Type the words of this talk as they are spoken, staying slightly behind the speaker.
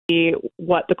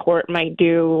what the court might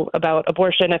do about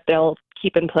abortion, if they'll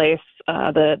keep in place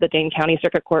the Dane County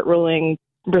Circuit Court ruling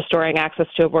restoring access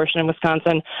to abortion in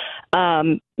Wisconsin.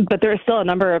 But there are still a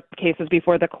number of cases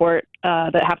before the court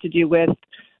that have to do with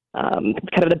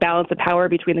kind of the balance of power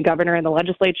between the governor and the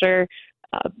legislature,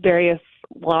 various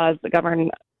laws that govern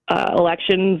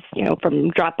elections, from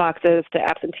drop boxes to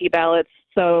absentee ballots.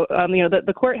 So,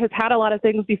 the court has had a lot of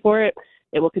things before it.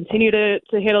 It will continue to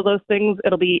handle those things.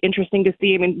 It'll be interesting to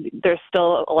see. I mean, there's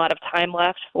still a lot of time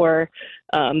left for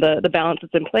the balance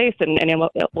that's in place. And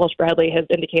Walsh Bradley has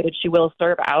indicated she will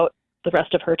serve out the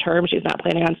rest of her term. She's not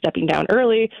planning on stepping down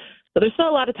early. So there's still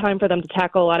a lot of time for them to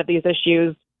tackle a lot of these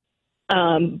issues.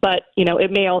 But,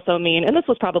 it may also mean, and this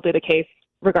was probably the case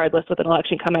regardless with an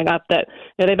election coming up, that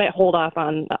they might hold off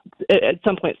on, at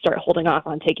some point start holding off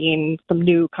on taking some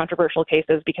new controversial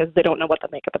cases because they don't know what the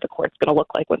makeup of the court's going to look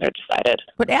like when they're decided.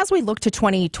 But as we look to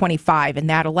 2025 in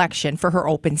that election for her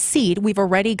open seat, we've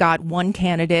already got one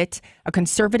candidate, a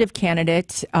conservative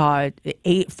candidate,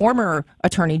 a former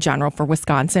attorney general for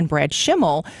Wisconsin, Brad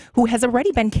Schimmel, who has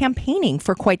already been campaigning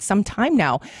for quite some time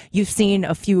now. You've seen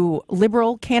a few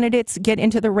liberal candidates get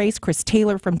into the race, Chris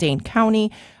Taylor from Dane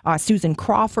County, Susan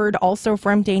Crawford, also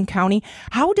from Dane County.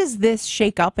 How does this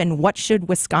shake up, and what should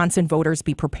Wisconsin voters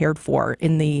be prepared for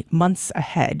in the months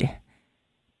ahead?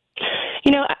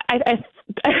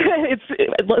 It's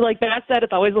like Matt said,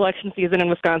 it's always election season in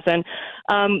Wisconsin.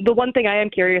 The one thing I am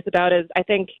curious about is I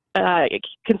think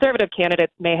conservative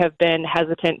candidates may have been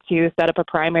hesitant to set up a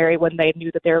primary when they knew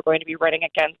that they were going to be running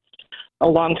against a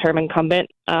long-term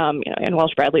incumbent. And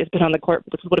Walsh Bradley has been on the court.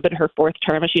 This would have been her fourth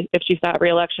term if she sought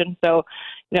re-election. So,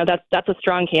 that's a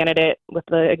strong candidate with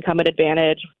the incumbent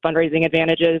advantage, fundraising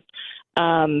advantages.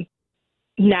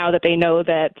 Now that they know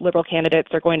that liberal candidates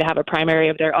are going to have a primary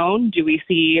of their own, do we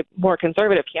see more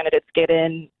conservative candidates get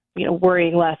in,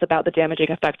 worrying less about the damaging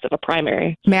effects of a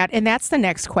primary? Matt, and that's the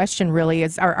next question really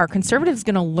is, are conservatives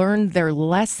going to learn their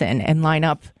lesson and line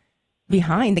up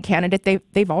behind the candidate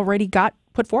they've already got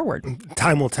put forward?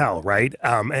 Time will tell, right?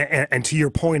 And to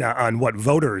your point on what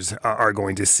voters are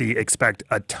going to see, expect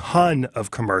a ton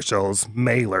of commercials,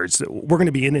 mailers. We're going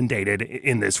to be inundated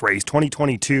in this race.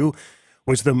 2022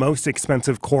 was the most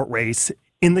expensive court race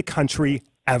in the country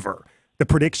ever. The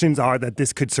predictions are that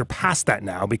this could surpass that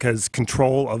now because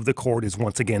control of the court is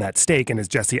once again at stake. And as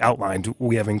Jesse outlined,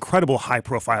 we have incredible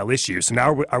high-profile issues. So now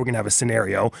are we going to have a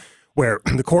scenario where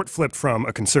the court flipped from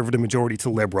a conservative majority to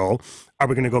liberal? Are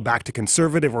we going to go back to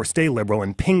conservative or stay liberal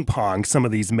and ping-pong some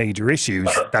of these major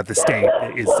issues that the state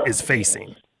is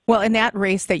facing? Well, in that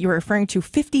race that you're referring to,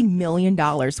 $50 million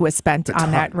was spent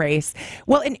on that race.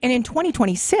 Well, and in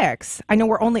 2026, I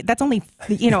know that's only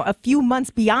a few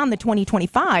months beyond the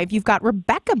 2025. You've got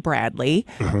Rebecca Bradley,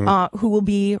 who will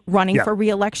be running for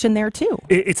re-election there too.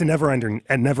 It's a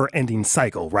never-ending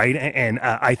cycle, right? And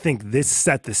I think this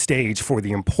set the stage for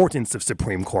the importance of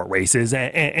Supreme Court races,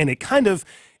 and it kind of,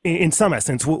 in some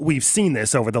essence, we've seen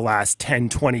this over the last 10,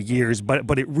 20 years,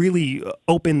 but it really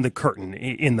opened the curtain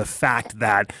in the fact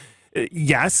that,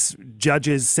 yes,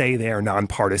 judges say they are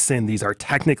nonpartisan. These are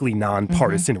technically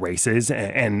nonpartisan races,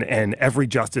 and every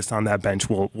justice on that bench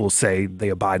will say they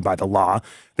abide by the law.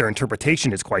 Their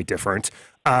interpretation is quite different.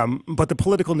 But the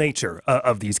political nature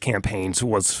of these campaigns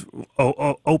was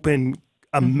open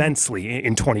immensely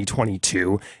in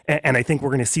 2022, and I think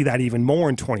we're going to see that even more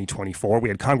in 2024. We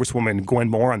had Congresswoman Gwen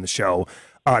Moore on the show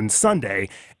on Sunday,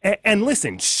 and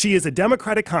listen, she is a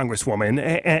Democratic Congresswoman,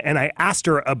 and I asked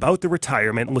her about the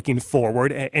retirement looking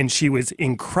forward, and she was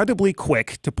incredibly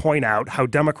quick to point out how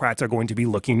Democrats are going to be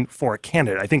looking for a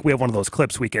candidate. I think we have one of those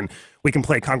clips we can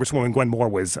play. Congresswoman Gwen Moore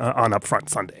was on Upfront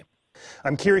Sunday.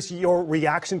 I'm curious your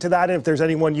reaction to that, and if there's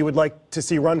anyone you would like to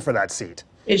see run for that seat.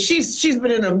 And she's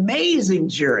been an amazing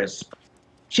jurist.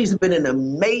 She's been an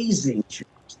amazing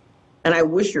jurist. And I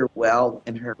wish her well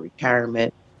in her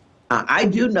retirement. I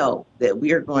do know that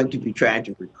we are going to be trying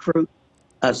to recruit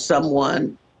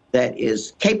someone that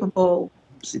is capable,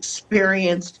 who's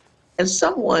experienced, and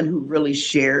someone who really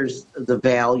shares the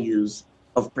values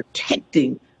of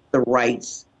protecting the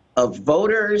rights of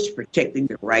voters, protecting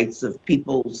the rights of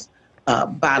people's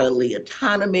bodily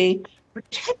autonomy,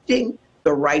 protecting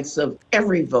the rights of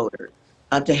every voter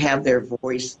to have their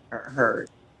voice heard.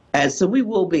 And so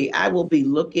I will be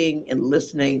looking and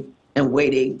listening and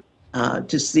waiting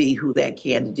to see who that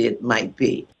candidate might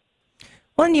be.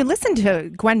 Well, and you listen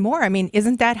to Gwen Moore. I mean,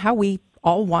 isn't that how we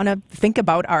all want to think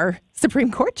about our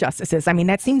Supreme Court justices? I mean,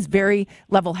 that seems very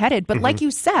level-headed. But like you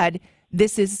said,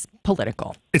 this is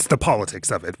political. It's the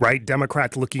politics of it, right?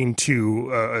 Democrats looking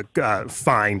to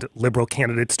find liberal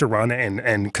candidates to run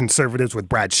and conservatives with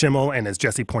Brad Schimmel. And as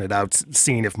Jesse pointed out,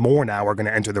 seeing if more now are going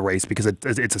to enter the race because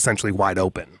it's essentially wide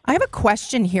open. I have a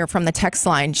question here from the text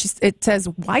line. It says,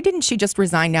 why didn't she just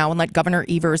resign now and let Governor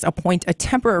Evers appoint a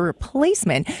temporary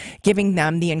replacement, giving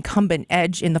them the incumbent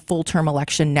edge in the full-term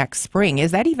election next spring?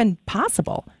 Is that even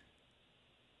possible?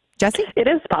 Jesse? It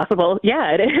is possible.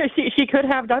 Yeah, it is. She could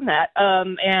have done that.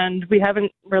 And we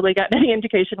haven't really gotten any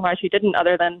indication why she didn't,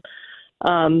 other than,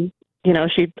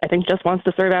 she, I think, just wants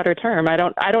to serve out her term. I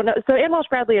don't know. So Ann Walsh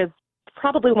Bradley is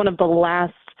probably one of the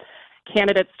last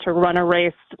candidates to run a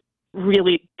race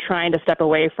really trying to step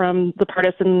away from the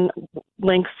partisan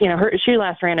links. She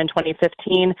last ran in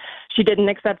 2015. She didn't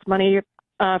accept money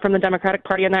from the Democratic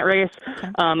Party in that race.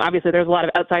 Okay. Obviously, there's a lot of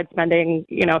outside spending,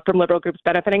 from liberal groups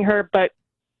benefiting her, but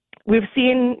we've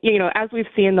seen, as we've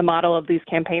seen the model of these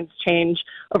campaigns change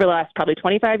over the last probably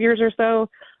 25 years or so,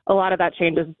 a lot of that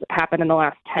change has happened in the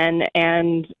last 10.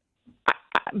 And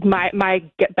my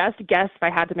best guess, if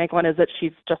I had to make one, is that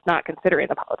she's just not considering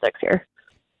the politics here.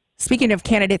 Speaking of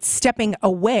candidates stepping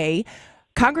away,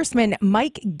 Congressman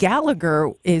Mike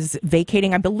Gallagher is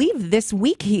vacating. I believe this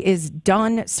week he is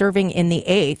done serving in the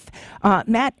 8th.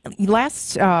 Matt,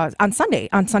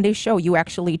 on Sunday's show, you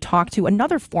actually talked to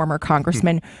another former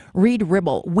Congressman, Reed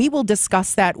Ribble. We will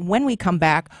discuss that when we come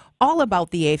back, all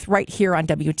about the 8th, right here on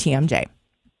WTMJ.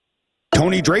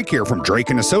 Tony Drake here from Drake &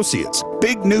 Associates.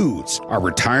 Big news. Our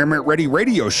retirement-ready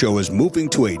radio show is moving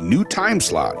to a new time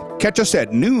slot. Catch us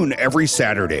at noon every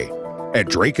Saturday. At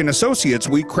Drake & Associates,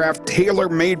 we craft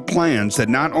tailor-made plans that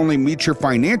not only meet your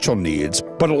financial needs,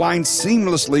 but align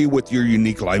seamlessly with your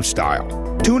unique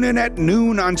lifestyle. Tune in at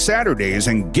noon on Saturdays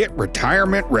and get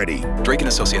retirement ready. Drake &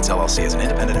 Associates, LLC is an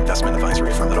independent investment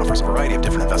advisory firm that offers a variety of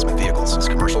different investment vehicles. This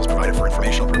commercial is provided for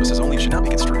informational purposes only and should not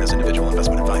be construed as individual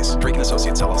investment advice. Drake &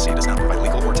 Associates, LLC does not provide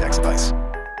legal or tax advice.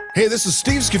 Hey, this is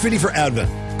Steve Scafidi for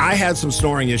Advent. I had some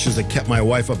snoring issues that kept my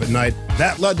wife up at night.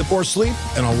 That led to poor sleep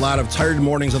and a lot of tired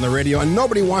mornings on the radio, and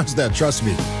nobody wants that, trust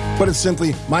me. Put it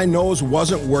simply, my nose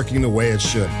wasn't working the way it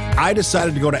should. I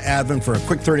decided to go to Advent for a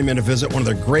quick 30-minute visit, one of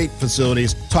their great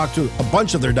facilities, talk to a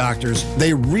bunch of their doctors.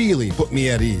 They really put me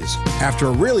at ease. After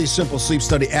a really simple sleep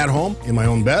study at home, in my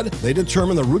own bed, they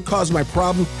determined the root cause of my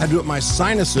problem had to do with my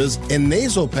sinuses and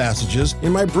nasal passages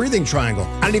in my breathing triangle.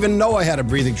 I didn't even know I had a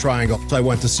breathing triangle, so I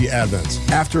went to see Advent.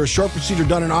 After a short procedure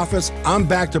done in office, I'm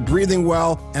back to breathing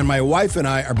well, and my wife and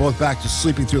I are both back to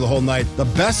sleeping through the whole night. The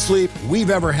best sleep we've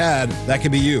ever had, that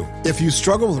could be you. If you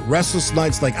struggle with restless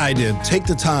nights like I did, take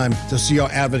the time to see how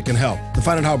Advent can help. To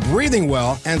find out how breathing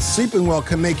well and sleeping well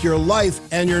can make your life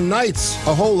and your nights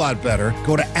a whole lot better,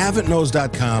 go to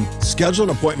AdventKnows.com, schedule an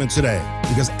appointment today.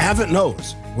 Because Advent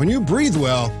knows, when you breathe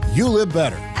well, you live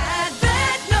better.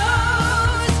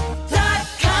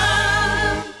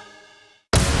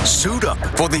 Suit up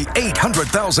for the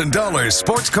 $800,000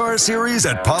 Sports Car Series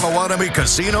at Potawatomi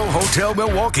Casino Hotel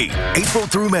Milwaukee. April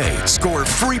through May, score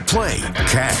free play,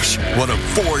 cash, one of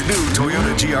 4 new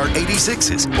Toyota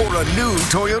GR86s, or a new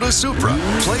Toyota Supra.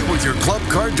 Play with your club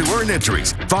card to earn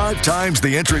entries, 5 times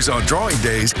the entries on drawing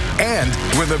days, and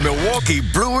when the Milwaukee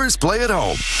Brewers play at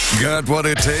home. Got what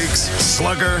it takes?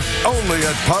 Slugger, only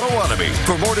at Potawatomi.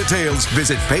 For more details,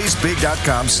 visit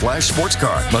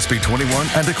paysbig.com/sportscar. Must be 21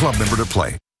 and a club member to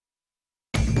play.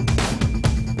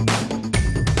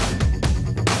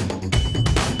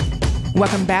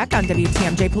 Welcome back on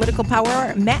WTMJ Political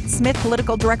Power. Matt Smith,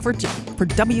 political director for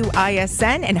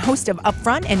WISN and host of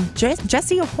Upfront, and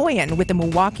Jesse Opoyan with the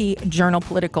Milwaukee Journal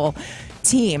political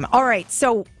team. All right,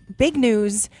 so big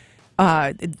news.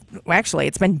 Actually,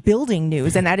 it's been building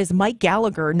news, and that is Mike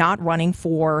Gallagher not running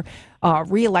for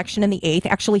re-election in the 8th,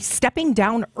 actually stepping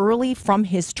down early from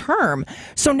his term.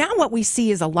 So now what we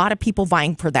see is a lot of people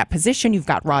vying for that position. You've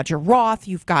got Roger Roth,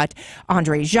 you've got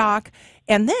Andre Jacques,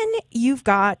 and then you've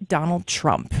got Donald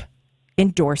Trump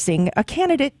endorsing a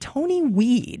candidate, Tony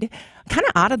Weed, kind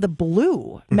of out of the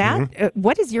blue. Matt,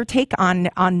 what is your take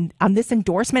on this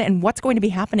endorsement and what's going to be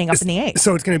happening up in the 8th?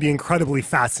 So it's going to be incredibly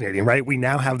fascinating, right? We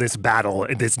now have this battle,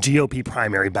 this GOP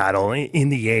primary battle in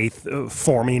the 8th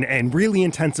forming and really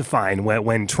intensifying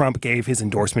when Trump gave his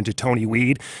endorsement to Tony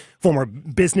Weed, former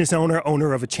business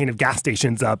owner of a chain of gas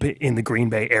stations up in the Green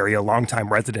Bay area, longtime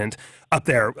resident up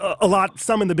there.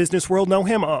 Some in the business world know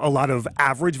him. A lot of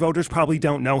average voters probably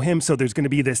don't know him. So there's going to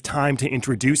be this time to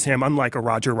introduce him, unlike a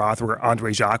Roger Roth or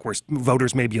Andre Jacques, where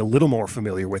voters may be a little more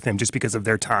familiar with him just because of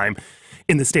their time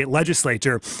in the state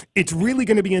legislature. It's really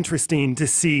going to be interesting to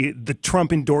see the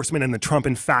Trump endorsement and the Trump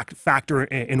factor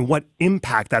and what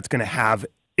impact that's going to have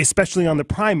especially on the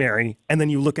primary, and then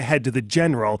you look ahead to the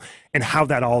general and how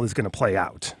that all is going to play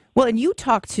out. Well, and you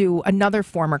talked to another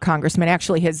former congressman,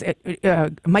 actually his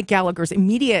Mike Gallagher's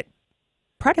immediate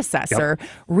predecessor, yep.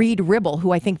 Reed Ribble,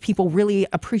 who I think people really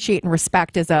appreciate and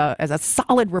respect as a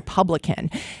solid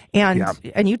Republican. And yep.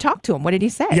 and you talked to him. What did he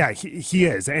say? Yeah, he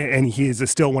is. And he is a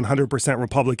still 100%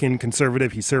 Republican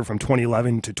conservative. He served from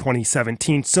 2011 to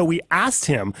 2017. So we asked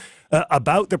him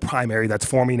about the primary that's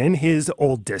forming in his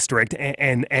old district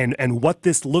and what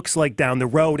this looks like down the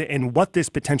road and what this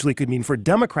potentially could mean for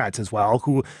Democrats as well,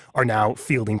 who are now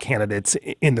fielding candidates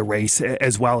in the race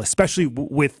as well, especially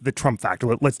with the Trump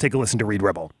factor. Let's take a listen to Reed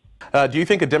Ribble. Do you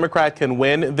think a Democrat can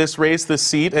win this race, this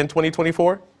seat in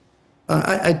 2024?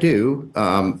 I do.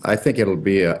 I think it'll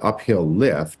be an uphill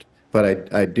lift,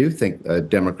 but I do think a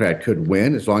Democrat could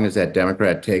win as long as that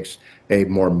Democrat takes a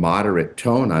more moderate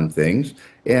tone on things.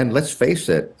 And let's face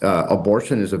it,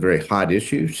 abortion is a very hot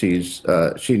issue.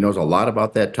 She knows a lot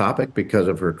about that topic because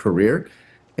of her career.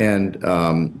 And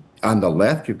on the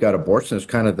left, you've got abortion as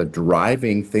kind of the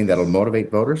driving thing that'll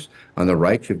motivate voters. On the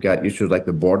right, you've got issues like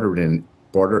the border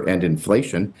and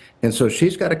inflation. And so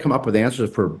she's got to come up with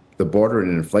answers for the border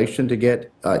and inflation to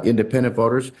get independent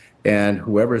voters. And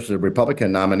whoever's the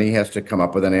Republican nominee has to come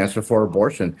up with an answer for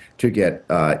abortion to get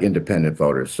independent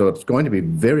voters. So it's going to be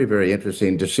very, very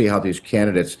interesting to see how these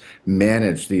candidates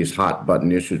manage these hot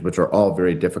button issues, which are all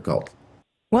very difficult.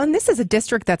 Well, and this is a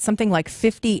district that's something like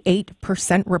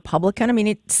 58% Republican. I mean,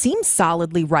 it seems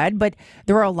solidly red, but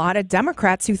there are a lot of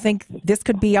Democrats who think this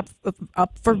could be up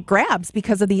for grabs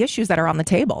because of the issues that are on the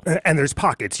table. And there's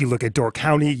pockets. You look at Door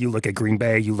County, you look at Green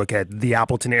Bay, you look at the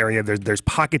Appleton area. There's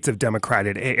pockets of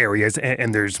Democratic areas,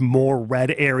 and there's more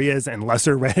red areas and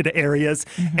lesser red areas.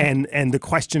 Mm-hmm. And the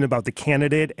question about the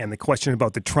candidate and the question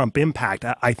about the Trump impact,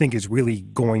 I think, is really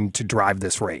going to drive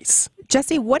this race.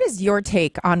 Jesse, what is your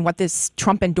take on what this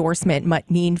Trump endorsement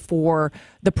might mean for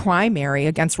the primary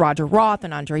against Roger Roth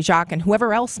and Andre Jacques and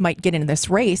whoever else might get in this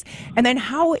race, and then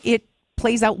how it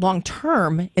plays out long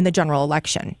term in the general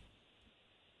election?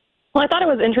 Well, I thought it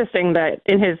was interesting that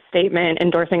in his statement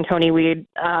endorsing Tony Weed,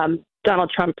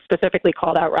 Donald Trump specifically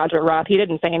called out Roger Roth. He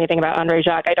didn't say anything about Andre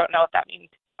Jacques. I don't know if that means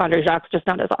Andre Jacques just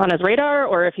not on his radar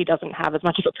or if he doesn't have as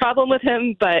much of a problem with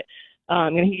him, but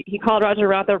he called Roger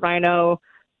Roth a rhino.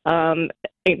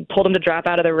 He told him to drop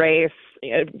out of the race.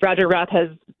 Roger Roth has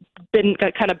been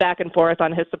kind of back and forth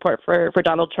on his support for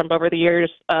Donald Trump over the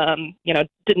years.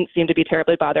 Didn't seem to be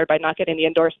terribly bothered by not getting the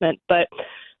endorsement. But,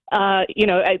 how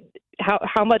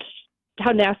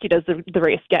nasty does the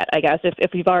race get, I guess,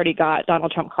 if we've already got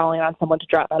Donald Trump calling on someone to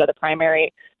drop out of the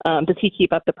primary? Does he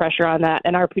keep up the pressure on that?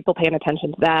 And are people paying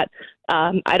attention to that?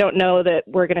 I don't know that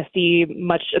we're going to see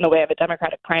much in the way of a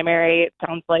Democratic primary. It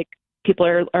sounds like people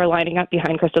are lining up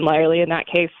behind Kristen Lyerly in that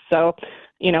case. So,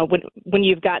 when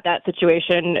you've got that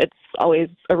situation, it's always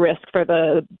a risk for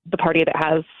the party that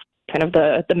has kind of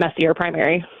the messier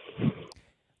primary.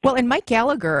 Well, and Mike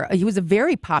Gallagher, he was a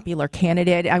very popular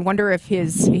candidate. I wonder if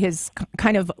his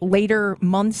kind of later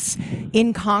months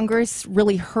in Congress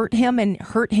really hurt him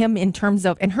in terms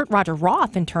of, and hurt Roger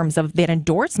Roth in terms of that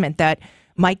endorsement that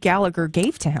Mike Gallagher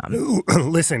gave to him.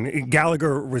 Listen,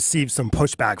 Gallagher received some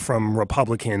pushback from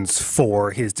Republicans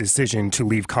for his decision to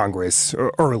leave Congress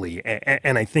early.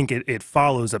 And I think it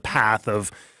follows a path of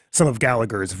some of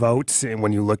Gallagher's votes. And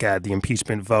when you look at the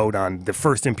impeachment vote on the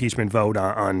first impeachment vote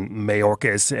on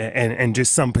Mayorkas and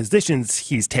just some positions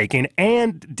he's taken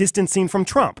and distancing from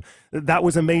Trump. That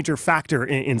was a major factor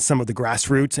in some of the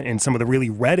grassroots and some of the really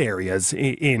red areas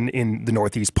in the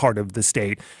northeast part of the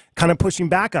state, kind of pushing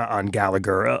back on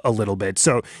Gallagher a little bit.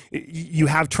 So you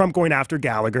have Trump going after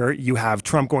Gallagher. You have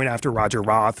Trump going after Roger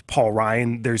Roth, Paul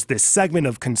Ryan. There's this segment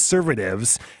of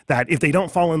conservatives that if they don't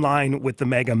fall in line with the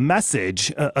mega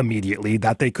message immediately,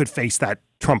 that they could face that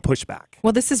Trump pushback.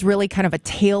 Well, this is really kind of a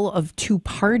tale of two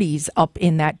parties up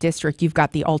in that district. You've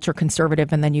got the ultra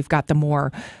conservative, and then you've got the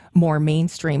more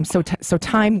mainstream. So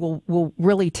time will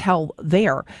really tell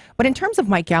there. But in terms of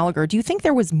Mike Gallagher, do you think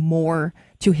there was more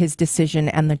to his decision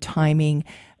and the timing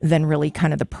than really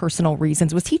kind of the personal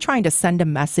reasons? Was he trying to send a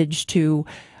message to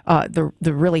the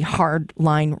really hard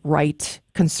line right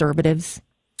conservatives?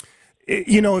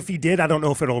 If he did, I don't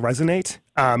know if it'll resonate.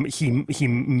 He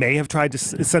may have tried to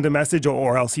send a message,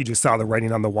 or else he just saw the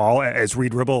writing on the wall. As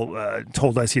Reed Ribble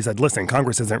told us, he said, listen,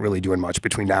 Congress isn't really doing much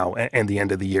between now and the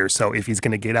end of the year. So if he's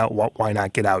going to get out, why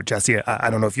not get out? Jesse, I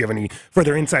don't know if you have any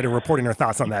further insider reporting or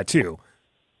thoughts on that, too.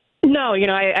 No,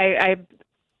 I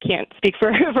can't speak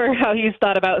for how he's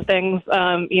thought about things.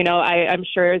 I'm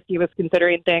sure as he was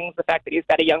considering things, the fact that he's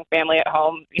got a young family at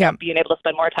home, being able to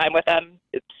spend more time with them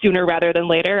sooner rather than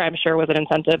later, I'm sure was an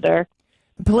incentive there.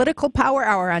 Political Power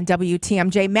Hour on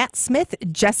WTMJ. Matt Smith,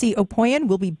 Jesse Opoyan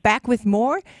will be back with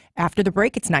more after the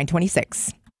break. It's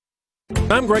 9:26.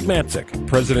 I'm Greg Matzik.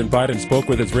 President Biden spoke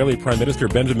with Israeli Prime Minister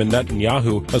Benjamin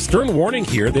Netanyahu. A stern warning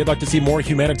here. They'd like to see more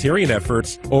humanitarian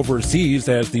efforts overseas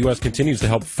as the U.S. continues to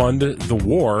help fund the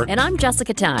war. And I'm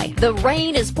Jessica Tai. The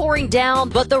rain is pouring down,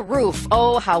 but the roof.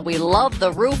 Oh, how we love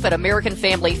the roof at American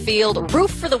Family Field.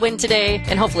 Roof for the win today,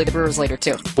 and hopefully the Brewers later,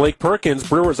 too. Blake Perkins,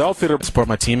 Brewers outfitter. Support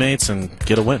my teammates and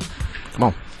get a win. Come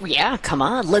on. Yeah, come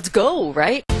on. Let's go,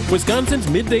 right? Wisconsin's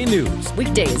Midday News.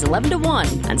 Weekdays 11 to 1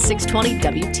 on 620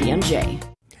 WTMJ.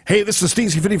 Hey, this is Steve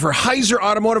Scafidi for Heiser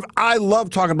Automotive. I love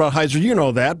talking about Heiser. You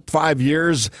know that. 5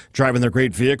 years driving their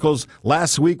great vehicles.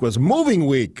 Last week was moving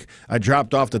week. I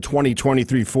dropped off the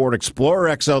 2023 Ford Explorer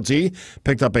XLT,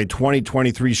 picked up a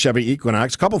 2023 Chevy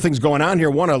Equinox. A couple things going on here.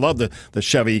 One, I love the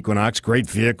Chevy Equinox. Great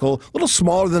vehicle. A little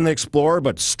smaller than the Explorer,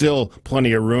 but still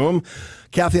plenty of room.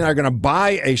 Kathy and I are going to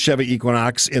buy a Chevy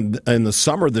Equinox in the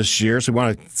summer this year, so we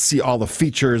want to see all the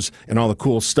features and all the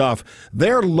cool stuff.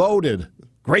 They're loaded.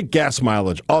 Great gas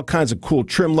mileage, all kinds of cool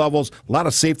trim levels, a lot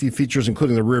of safety features,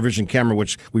 including the rear vision camera,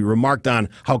 which we remarked on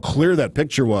how clear that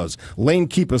picture was. Lane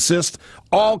keep assist,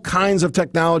 all kinds of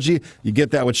technology. You get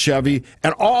that with Chevy,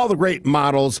 and all the great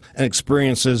models and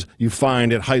experiences you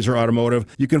find at Heiser Automotive.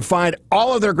 You can find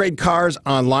all of their great cars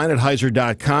online at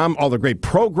Heiser.com, all the great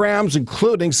programs,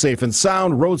 including Safe and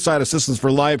Sound, Roadside Assistance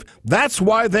for Life. That's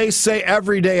why they say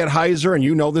every day at Heiser, and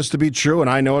you know this to be true, and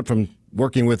I know it from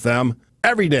working with them.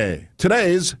 Every day.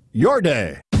 Today's your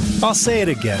day. I'll say it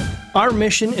again. Our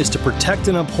mission is to protect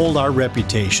and uphold our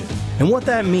reputation. And what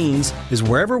that means is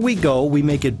wherever we go, we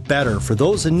make it better for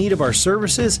those in need of our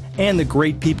services and the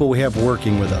great people we have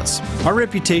working with us. Our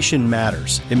reputation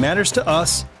matters. It matters to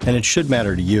us, and it should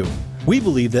matter to you. We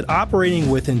believe that operating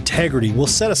with integrity will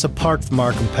set us apart from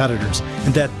our competitors,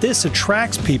 and that this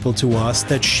attracts people to us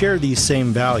that share these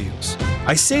same values.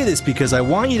 I say this because I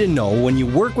want you to know when you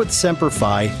work with Semper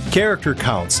Fi, character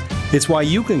counts. It's why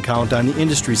you can count on the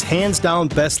industry's hands-down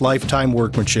best lifetime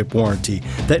workmanship warranty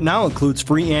that now includes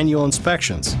free annual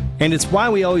inspections. And it's why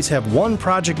we always have one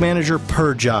project manager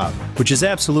per job, which is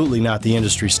absolutely not the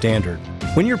industry standard.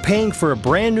 When you're paying for a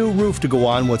brand new roof to go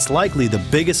on what's likely the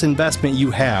biggest investment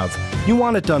you have, you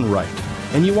want it done right,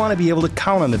 and you want to be able to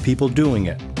count on the people doing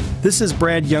it. This is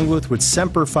Brad Youngwith with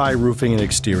Semper Fi Roofing and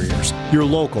Exteriors, your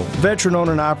local, veteran-owned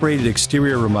and operated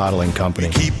exterior remodeling company.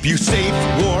 Keep you safe,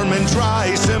 warm, and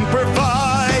dry, Semper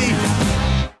Fi.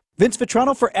 Vince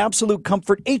Vitrano for Absolute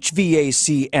Comfort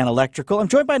HVAC and Electrical. I'm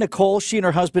joined by Nicole. She and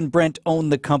her husband Brent own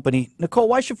the company. Nicole,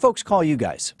 why should folks call you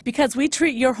guys? Because we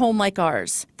treat your home like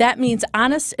ours. That means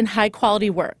honest and high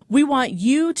quality work. We want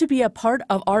you to be a part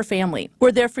of our family.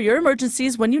 We're there for your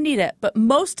emergencies when you need it, but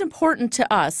most important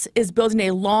to us is building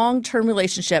a long-term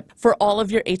relationship for all of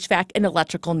your HVAC and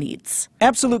electrical needs.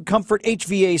 Absolute Comfort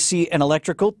HVAC and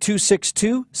Electrical,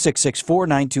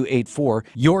 262-664-9284,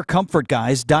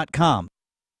 yourcomfortguys.com.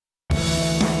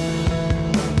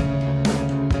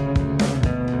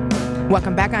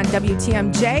 Welcome back on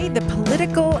WTMJ, the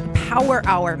Political Power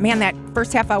Hour. Man, that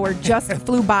first half hour just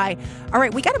flew by. All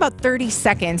right, we got about 30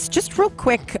 seconds. Just real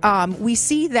quick, we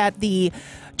see that the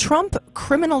Trump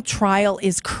criminal trial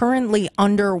is currently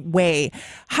underway.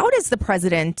 How does the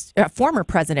former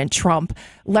President Trump,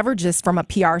 leverage this from a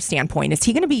PR standpoint? Is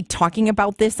he going to be talking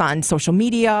about this on social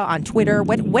media, on Twitter?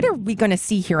 What are we going to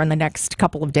see here in the next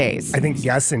couple of days? I think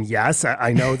yes and yes.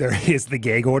 I know there is the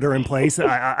gag order in place.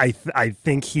 I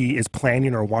think he is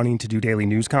planning or wanting to do daily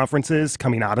news conferences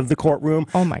coming out of the courtroom.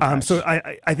 Oh my gosh. So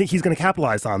I think he's going to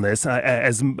capitalize on this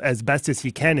as best as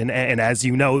he can. And as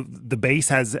you know, the base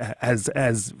has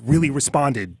really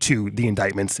responded to the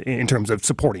indictments in terms of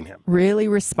supporting him. Really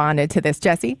responded to this,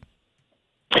 Jesse?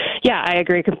 Yeah, I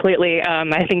agree completely.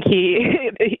 I think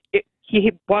he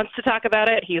wants to talk about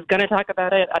it. He's going to talk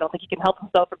about it. I don't think he can help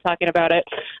himself from talking about it.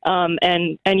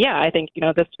 And yeah, I think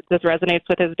this resonates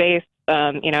with his base.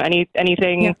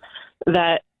 Anything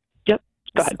that. Yep.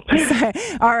 Go ahead.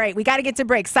 All right, we got to get to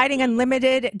break. Citing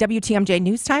Unlimited, WTMJ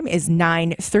News Time is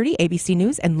 9:30. ABC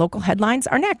News and local headlines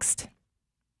are next.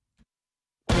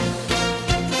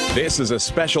 This is a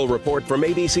special report from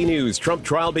ABC News. Trump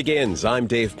trial begins. I'm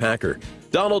Dave Packer.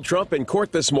 Donald Trump in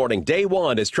court this morning, day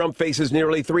one, as Trump faces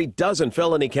nearly 36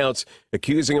 felony counts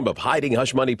accusing him of hiding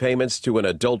hush money payments to an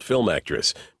adult film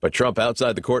actress. But Trump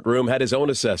outside the courtroom had his own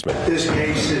assessment. This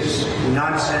case is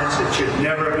nonsense. It should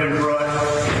never have been brought.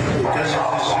 It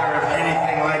doesn't deserve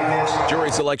anything like this.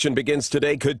 Jury selection begins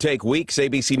today. Could take weeks.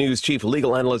 ABC News chief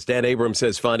legal analyst Dan Abrams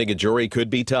says finding a jury could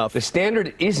be tough. The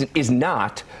standard is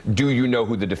not, do you know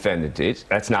who the defendant is?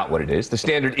 That's not what it is. The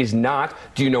standard is not,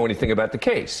 do you know anything about the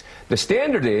case? The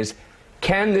standard is,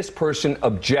 can this person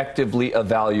objectively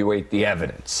evaluate the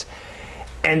evidence?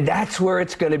 And that's where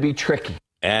it's going to be tricky.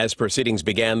 As proceedings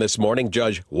began this morning,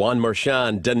 Judge Juan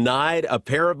Merchan denied a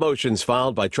pair of motions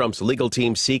filed by Trump's legal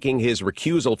team seeking his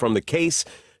recusal from the case,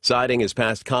 citing his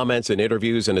past comments and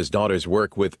interviews and his daughter's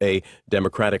work with a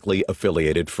Democratically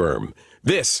affiliated firm.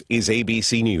 This is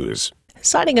ABC News.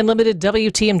 Citing Unlimited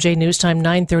WTMJ News Time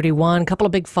 9:31. A couple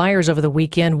of big fires over the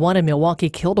weekend. One in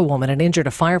Milwaukee killed a woman and injured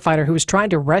a firefighter who was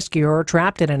trying to rescue her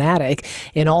trapped in an attic.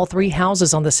 In all 3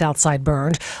 houses on the south side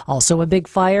burned. Also a big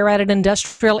fire at an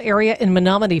industrial area in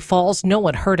Menominee Falls. No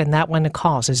one hurt in that one. The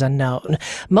cause is unknown.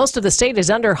 Most of the state is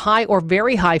under high or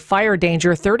very high fire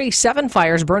danger. 37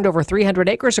 fires burned over 300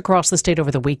 acres across the state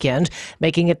over the weekend,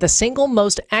 making it the single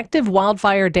most active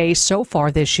wildfire day so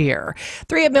far this year.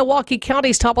 3 of Milwaukee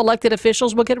County's top elected officials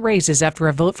will get raises after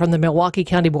a vote from the Milwaukee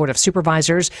County Board of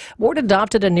Supervisors. Board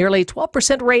adopted a nearly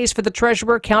 12% raise for the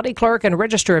treasurer, county clerk, and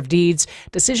register of deeds.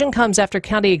 Decision comes after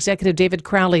County Executive David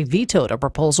Crowley vetoed a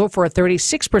proposal for a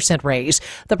 36% raise.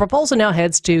 The proposal now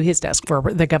heads to his desk for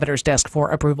the governor's desk for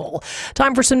approval.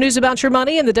 Time for some news about your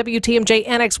money and the WTMJ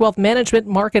Annex Wealth Management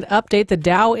Market Update. The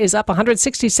Dow is up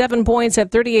 167 points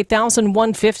at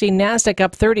 38,150. NASDAQ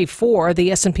up 34.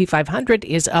 The S&P 500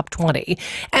 is up 20.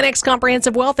 Annex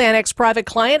Comprehensive Wealth, Annex Private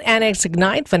Client, Annex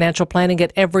Ignite, financial planning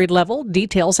at every level.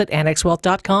 Details at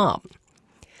annexwealth.com.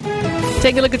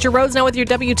 Take a look at your roads now with your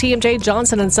WTMJ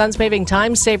Johnson & Sons paving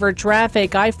time saver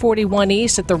traffic. I-41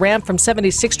 East at the ramp from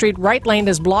 76th Street. Right lane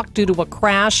is blocked due to a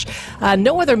crash.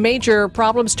 No other major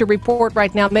problems to report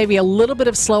right now. Maybe a little bit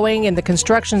of slowing in the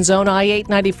construction zone.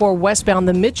 I-894 westbound,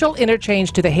 the Mitchell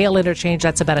interchange to the Hale interchange.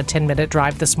 That's about a 10-minute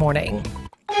drive this morning.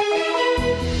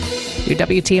 Your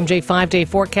WTMJ 5-day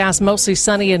forecast, mostly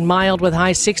sunny and mild with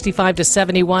high 65 to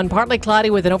 71. Partly cloudy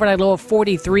with an overnight low of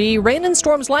 43. Rain and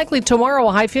storms likely tomorrow,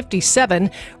 high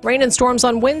 57. Rain and storms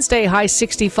on Wednesday, high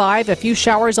 65. A few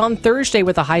showers on Thursday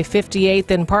with a high 58.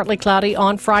 Then partly cloudy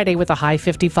on Friday with a high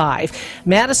 55.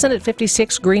 Madison at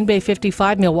 56, Green Bay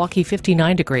 55, Milwaukee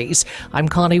 59 degrees. I'm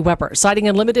Connie Weber, citing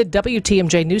Unlimited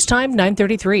WTMJ News Time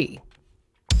 9:33.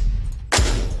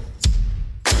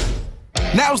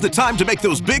 Now's the time to make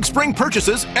those big spring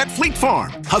purchases at Fleet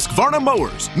Farm. Husqvarna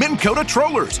mowers, Minn Kota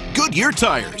trollers, Goodyear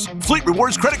tires. Fleet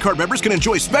Rewards credit card members can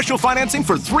enjoy special financing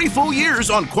for 3 full years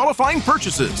on qualifying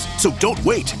purchases. So don't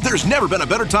wait. There's never been a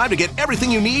better time to get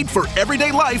everything you need for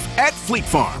everyday life at Fleet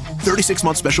Farm.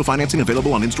 36-month special financing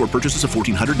available on in-store purchases of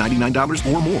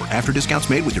 $1,499 or more after discounts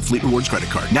made with your Fleet Rewards credit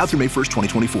card. Now through May 1st,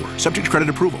 2024. Subject to credit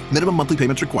approval. Minimum monthly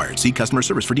payments required. See customer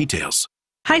service for details.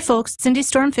 Hi folks, Cindy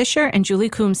Storm Fisher and Julie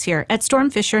Coombs here at Storm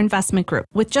Fisher Investment Group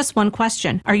with just one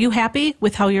question. Are you happy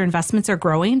with how your investments are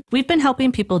growing? We've been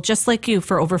helping people just like you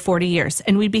for over 40 years,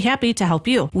 and we'd be happy to help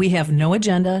you. We have no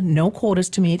agenda, no quotas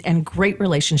to meet, and great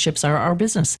relationships are our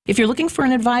business. If you're looking for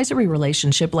an advisory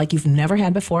relationship like you've never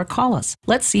had before, call us.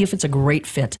 Let's see if it's a great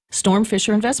fit. Storm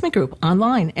Fisher Investment Group,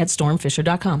 online at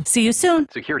stormfisher.com. See you soon.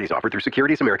 Securities offered through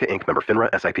Securities America Inc., member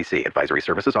FINRA SIPC. Advisory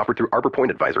services offered through Arbor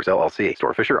Point Advisors LLC.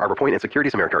 Storm Fisher, Arbor Point, and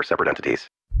Securities America are separate entities.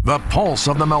 The pulse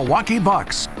of the Milwaukee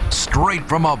Bucks, straight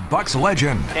from a Bucks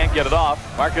legend. Can't get it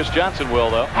off. Marcus Johnson will,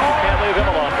 though. Can't leave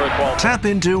him alone for a 12. Tap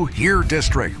into Here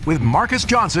District with Marcus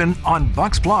Johnson on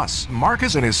Bucks Plus.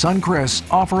 Marcus and his son Chris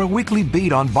offer a weekly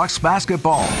beat on Bucks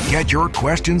basketball. Get your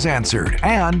questions answered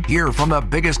and hear from the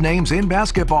biggest names in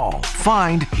basketball.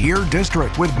 Find Here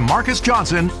District with Marcus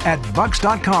Johnson at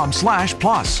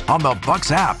bucks.com/plus on the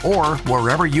Bucks app or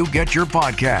wherever you get your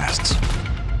podcasts.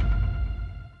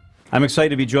 I'm excited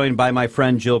to be joined by my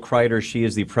friend Jill Kreider. She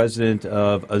is the president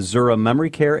of Azura Memory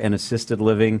Care and Assisted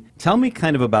Living. Tell me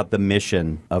kind of about the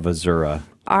mission of Azura.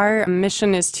 Our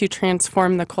mission is to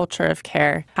transform the culture of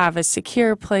care, have a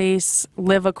secure place,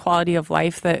 live a quality of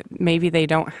life that maybe they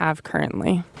don't have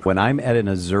currently. When I'm at an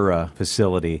Azura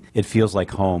facility, it feels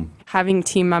like home. Having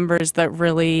team members that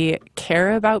really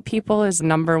care about people is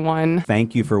number one.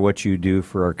 Thank you for what you do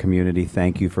for our community.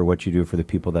 Thank you for what you do for the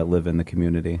people that live in the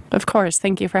community. Of course.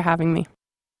 Thank you for having me.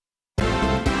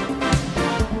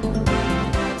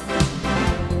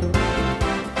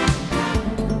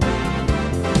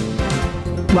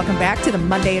 Welcome back to the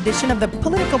Monday edition of the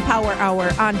Political Power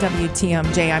Hour on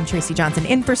WTMJ. I'm Tracy Johnson,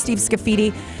 in for Steve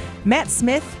Scafidi, Matt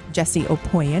Smith, Jesse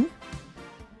Opoyan.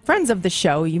 Friends of the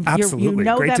show. Absolutely. You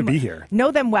know Great them, to be here.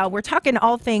 Know them well. We're talking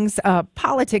all things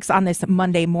politics on this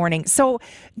Monday morning. So,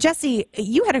 Jesse,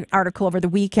 you had an article over the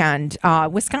weekend.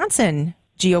 Wisconsin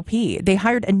GOP, they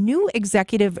hired a new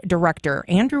executive director,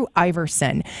 Andrew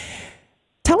Iverson.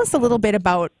 Tell us a little bit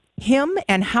about him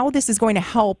and how this is going to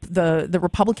help the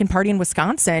Republican Party in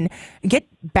Wisconsin get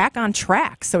back on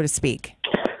track, so to speak.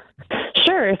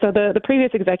 Sure. Sure. So the previous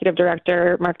executive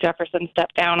director, Mark Jefferson,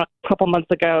 stepped down a couple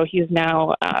months ago. He's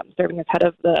now serving as head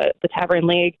of the Tavern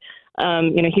League.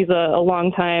 He's a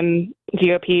longtime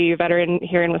GOP veteran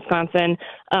here in Wisconsin.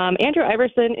 Andrew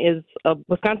Iverson is a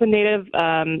Wisconsin native.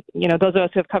 Those of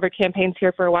us who have covered campaigns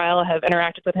here for a while have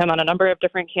interacted with him on a number of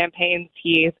different campaigns.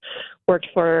 He's worked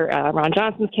for Ron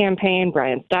Johnson's campaign,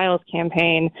 Brian Stiles'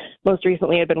 campaign. Most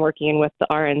recently had been working with the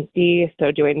RNC, so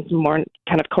doing some more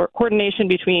kind of coordination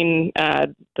between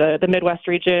the Midwest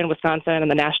region, Wisconsin,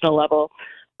 and the national level.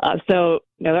 I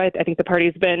think the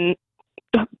party's been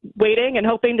waiting and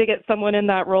hoping to get someone in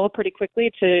that role pretty quickly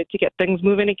to get things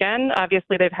moving again.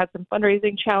 Obviously, they've had some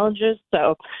fundraising challenges,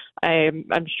 so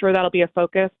I'm sure that'll be a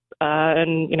focus.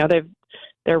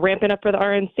 They're ramping up for the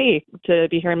RNC to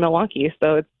be here in Milwaukee,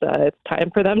 so it's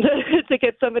time for them to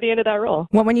get somebody into that role.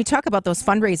 Well, when you talk about those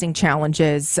fundraising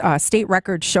challenges, state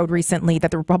records showed recently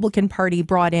that the Republican Party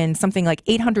brought in something like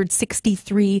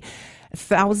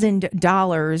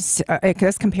 $863,000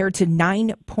 as compared to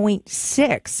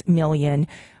 $9.6 million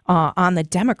on the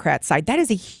Democrat side. That is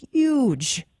a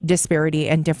huge disparity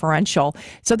and differential.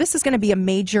 So this is going to be a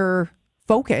major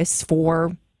focus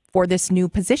for this new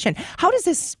position. How does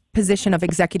this position of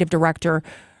executive director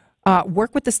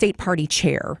work with the state party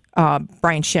chair,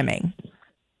 Brian Schimming?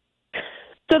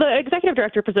 So the executive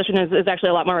director position is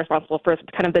actually a lot more responsible for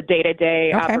kind of the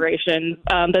day-to-day operations.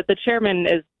 The chairman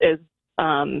is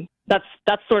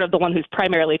that's sort of the one who's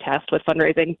primarily tasked with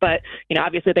fundraising. But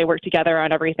obviously they work together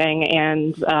on everything,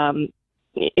 and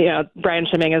Brian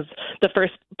Schimming is the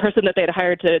first person that they'd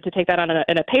hired to take that on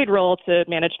in a paid role to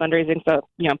manage fundraising. So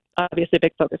obviously a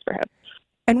big focus for him.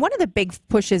 And one of the big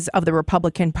pushes of the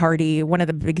Republican Party, one of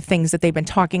the big things that they've been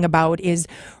talking about is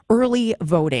early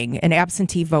voting and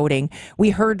absentee voting.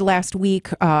 We heard last week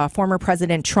former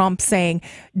President Trump saying,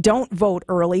 don't vote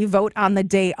early, vote on the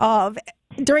day of.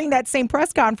 During that same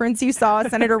press conference, you saw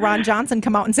Senator Ron Johnson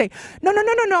come out and say,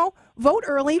 no, vote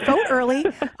early, vote early.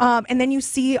 And then you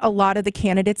see a lot of the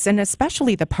candidates, and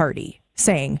especially the party,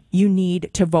 saying you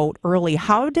need to vote early.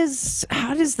 How does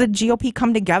the GOP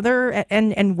come together,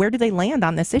 and where do they land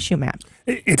on this issue, Matt?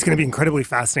 It's going to be incredibly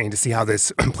fascinating to see how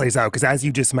this plays out, because as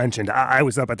you just mentioned, I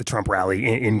was up at the Trump rally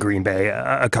in Green Bay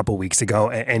a couple weeks ago,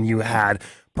 and you had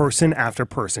person after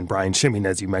person, Brian Schimming,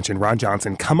 as you mentioned, Ron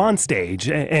Johnson, come on stage.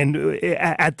 And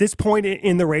at this point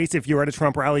in the race, if you're at a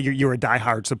Trump rally, you're a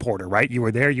diehard supporter, right? You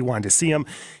were there, you wanted to see him.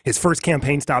 His first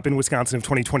campaign stop in Wisconsin of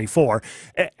 2024.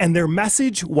 And their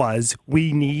message was,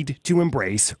 we need to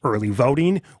embrace early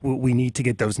voting. We need to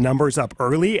get those numbers up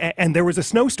early. And there was a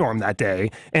snowstorm that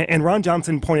day. And Ron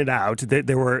Johnson pointed out that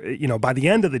there were, by the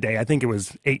end of the day, I think it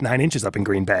was 8-9 inches up in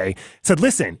Green Bay, said,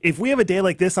 listen, if we have a day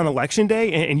like this on election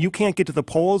day and you can't get to the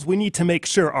polls, we need to make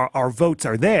sure our votes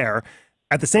are there.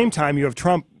 At the same time, you have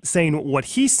Trump saying what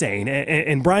he's saying,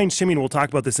 and Brian Schimming will talk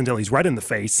about this until he's red in the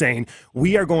face, saying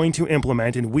we are going to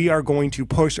implement and we are going to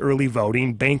push early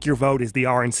voting. Bank your vote is the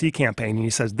RNC campaign, and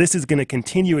he says this is going to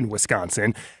continue in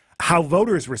Wisconsin. How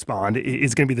voters respond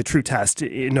is going to be the true test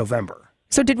in November.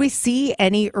 So did we see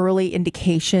any early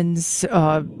indications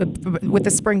with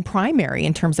the spring primary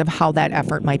in terms of how that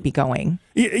effort might be going?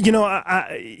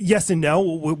 Yes and no,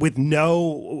 with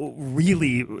no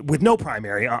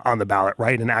primary on the ballot,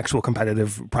 right? An actual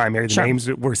competitive primary. The names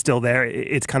were still there.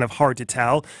 It's kind of hard to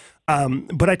tell.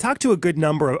 But I talked to a good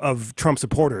number of Trump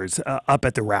supporters up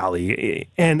at the rally,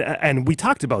 and we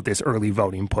talked about this early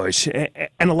voting push,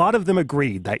 and a lot of them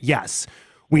agreed that, yes,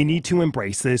 we need to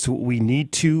embrace this. We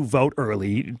need to vote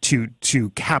early to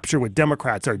capture what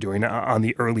Democrats are doing on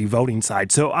the early voting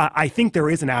side. So I think there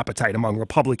is an appetite among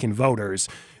Republican voters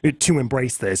to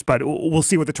embrace this, but we'll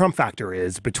see what the Trump factor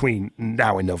is between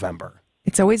now and November.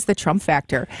 It's always the Trump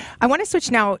factor. I want to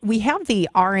switch now. We have the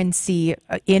RNC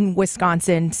in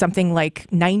Wisconsin, something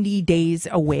like 90 days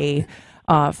away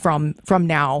from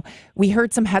now. We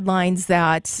heard some headlines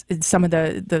that some of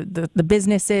the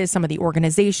businesses, some of the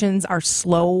organizations are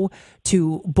slow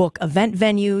to book event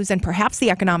venues, and perhaps the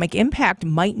economic impact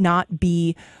might not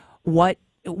be what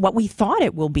we thought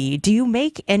it will be. Do you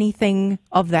make anything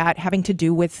of that having to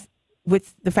do with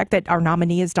the fact that our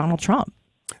nominee is Donald Trump?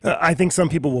 I think some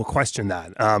people will question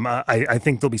that. I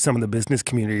think there'll be some in the business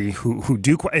community who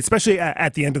do, especially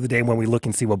at the end of the day when we look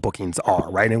and see what bookings are,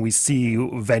 right? And we see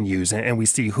venues and we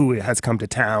see who has come to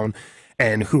town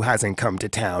and who hasn't come to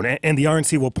town. And the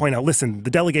RNC will point out, listen,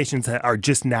 the delegations are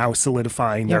just now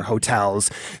solidifying their hotels.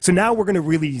 So now we're going to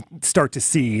really start to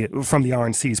see, from the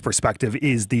RNC's perspective,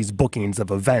 is these bookings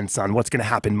of events on what's going to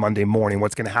happen Monday morning,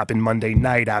 what's going to happen Monday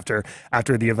night after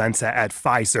the events at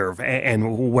Fiserv,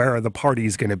 and where are the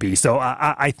parties going to be. So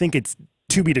I think it's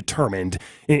to be determined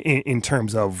in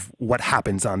terms of what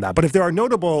happens on that. But if there are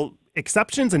notable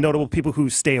exceptions and notable people who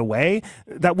stay away,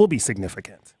 that will be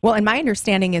significant. Well, and my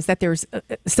understanding is that there's a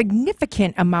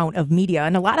significant amount of media,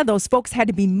 and a lot of those folks had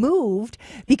to be moved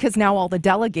because now all the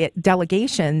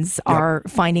delegations are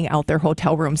finding out their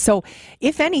hotel rooms. So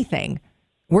if anything,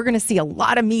 we're going to see a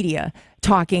lot of media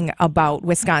talking about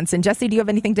Wisconsin. Jesse, do you have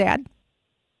anything to add?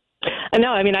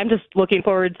 No, I mean, I'm just looking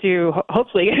forward to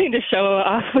hopefully getting to show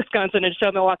off Wisconsin and show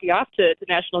Milwaukee off to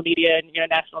national media and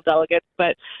national delegates.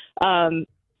 But I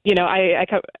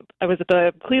was at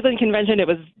the Cleveland convention. It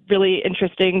was really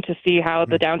interesting to see how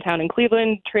the downtown in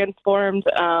Cleveland transformed,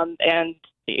 and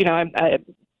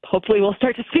hopefully we'll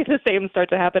start to see the same start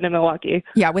to happen in Milwaukee.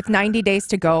 Yeah, with 90 days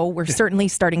to go, we're certainly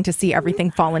starting to see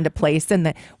everything fall into place.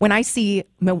 And when I see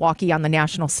Milwaukee on the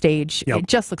national stage, it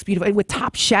just looks beautiful. With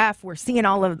Top Chef, we're seeing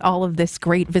all of this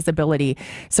great visibility.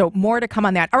 So more to come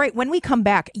on that. All right, when we come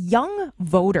back, young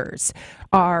voters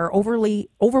are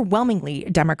overwhelmingly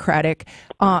Democratic.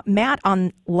 Matt,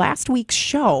 on last week's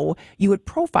show, you had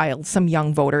profiled some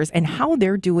young voters and how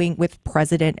they're doing with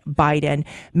President Biden.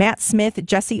 Matt Smith,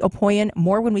 Jesse Opoyan,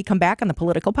 more when we come back on the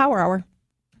Political Power Hour.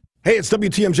 Hey, it's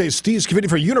WTMJ Steve Scavini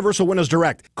for Universal Windows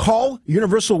Direct. Call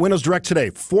Universal Windows Direct today,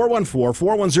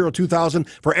 414-410-2000.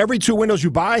 For every 2 windows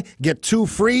you buy, get 2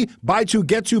 free. Buy 2,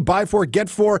 get 2. Buy 4, get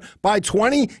 4. Buy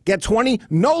 20, get 20.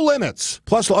 No limits.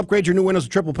 Plus, they'll upgrade your new windows to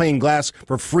triple pane glass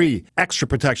for free. Extra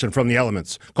protection from the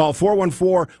elements. Call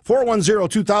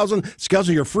 414-410-2000.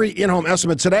 Schedule your free in-home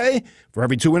estimate today. For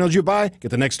every 2 windows you buy,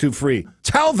 get the next 2 free.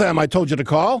 Tell them I told you to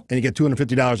call, and you get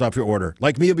 $250 off your order.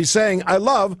 Like me, you'll be saying, I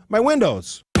love my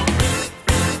windows.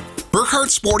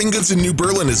 Burkhardt Sporting Goods in New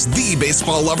Berlin is the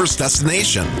baseball lover's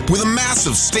destination. With a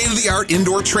massive state-of-the-art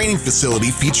indoor training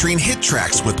facility featuring hit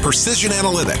tracks with precision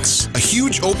analytics, a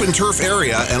huge open turf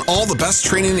area, and all the best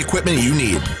training equipment you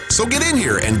need. So get in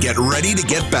here and get ready to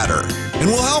get better. And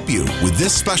we'll help you with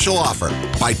this special offer.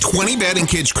 Buy 20 batting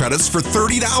cage credits for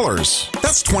 $30.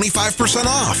 That's 25%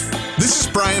 off. This is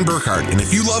Brian Burkhardt, and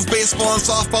if you love baseball and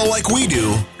softball like we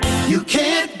do, you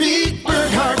can't beat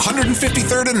Burkhardt.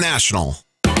 153rd and National.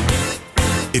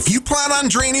 If you plan on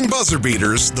draining buzzer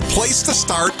beaters, the place to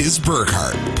start is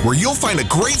Burkhardt, where you'll find a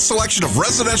great selection of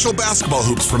residential basketball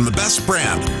hoops from the best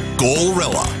brand,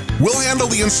 Goalrilla. We'll handle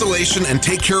the installation and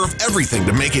take care of everything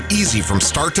to make it easy from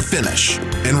start to finish.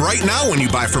 And right now, when you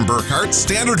buy from Burkhardt,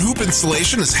 standard hoop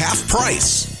installation is half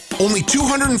price. Only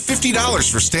 $250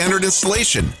 for standard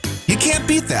installation. You can't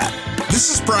beat that.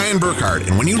 This is Brian Burkhardt,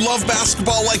 and when you love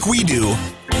basketball like we do,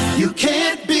 you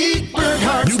can't beat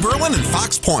Burkhardt. New Berlin and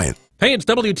Fox Point. Hey, it's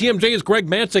WTMJ's Greg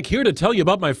Matzik here to tell you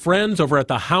about my friends over at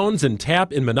the Hounds and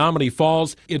Tap in Menominee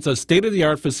Falls. It's a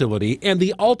state-of-the-art facility and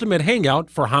the ultimate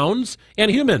hangout for hounds and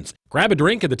humans. Grab a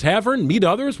drink at the tavern, meet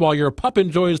others while your pup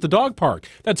enjoys the dog park.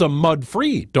 That's a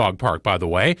mud-free dog park, by the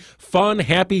way. Fun,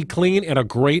 happy, clean, and a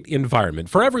great environment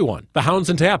for everyone. The Hounds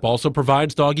and Tap also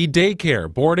provides doggy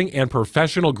daycare, boarding, and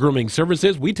professional grooming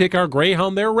services. We take our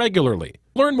greyhound there regularly.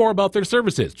 Learn more about their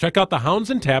services. Check out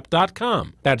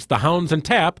thehoundsandtap.com. That's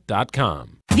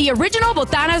thehoundsandtap.com. The Original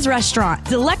Botanas Restaurant.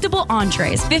 Delectable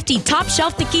entrees, 50 top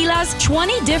shelf tequilas,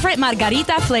 20 different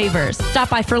margarita flavors. Stop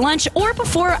by for lunch or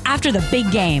before or after the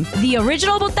big game. The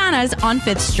Original Botanas on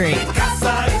 5th Street.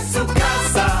 Casa es su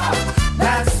casa.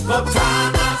 That's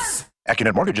Botanas.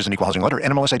 AccuNet Mortgage is an equal housing lender.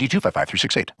 NMLS ID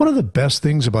 255368. One of the best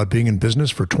things about being in business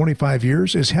for 25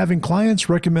 years is having clients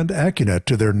recommend AccuNet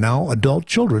to their now adult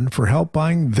children for help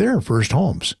buying their first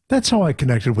homes. That's how I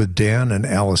connected with Dan and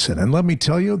Allison, and let me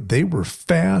tell you, they were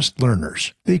fast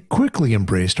learners. They quickly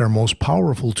embraced our most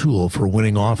powerful tool for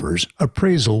winning offers,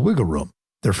 Appraisal Wiggle Room.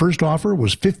 Their first offer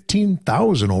was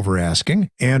 $15,000 over asking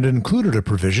and included a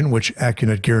provision which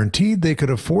AccuNet guaranteed they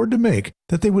could afford to make,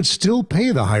 that they would still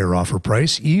pay the higher offer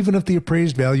price even if the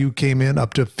appraised value came in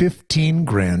up to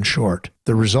 $15,000 short.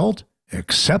 The result?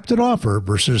 Accepted offer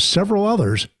versus several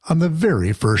others on the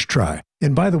very first try.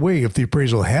 And by the way, if the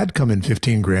appraisal had come in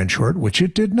 $15,000 short, which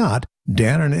it did not,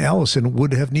 Dan and Allison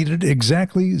would have needed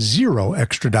exactly $0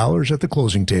 extra at the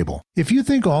closing table. If you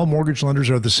think all mortgage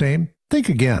lenders are the same, think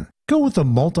again. Go with a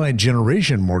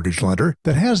multi-generation mortgage lender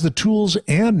that has the tools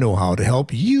and know-how to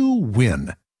help you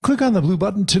win. Click on the blue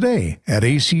button today at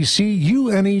accunet.com.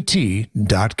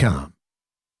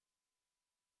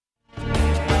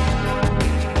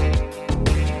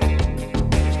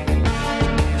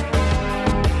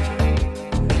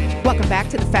 Welcome back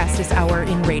to the fastest hour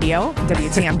in radio,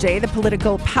 WTMJ, the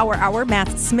Political Power Hour. Matt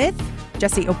Smith,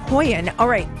 Jesse Opoyan. All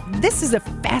right, this is a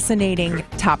fascinating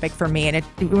topic for me, and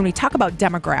when we talk about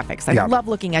demographics, I love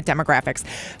looking at demographics.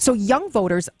 So young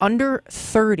voters under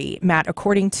 30, Matt,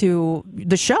 according to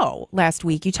the show last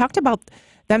week, you talked about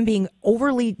them being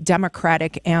overly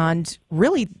Democratic and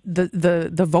really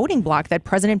the voting bloc that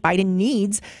President Biden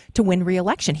needs to win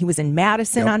re-election. He was in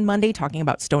Madison on Monday talking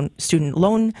about student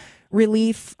loan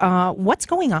relief. What's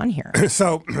going on here?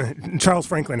 So Charles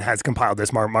Franklin has compiled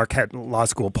this Marquette Law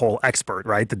School poll expert,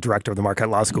 right? The director of the Marquette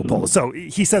Law School poll. So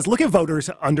he says, look at voters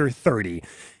under 30.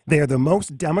 They are the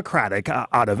most Democratic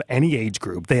out of any age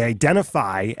group. They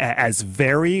identify as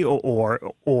very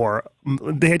or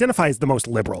they identify as the most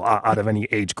liberal out of any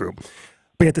age group.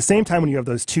 But at the same time, when you have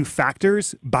those two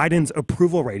factors, Biden's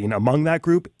approval rating among that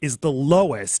group is the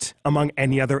lowest among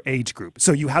any other age group.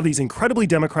 So you have these incredibly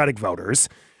Democratic voters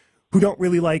who don't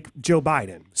really like Joe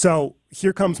Biden. So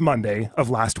here comes Monday of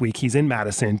last week. He's in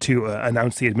Madison to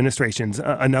announce the administration's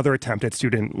another attempt at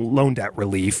student loan debt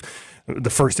relief, the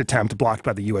first attempt blocked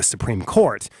by the U.S. Supreme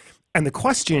Court. And the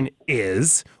question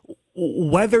is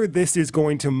whether this is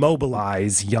going to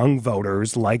mobilize young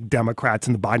voters like Democrats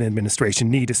in the Biden administration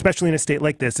need, especially in a state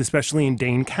like this, especially in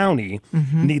Dane County,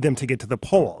 need them to get to the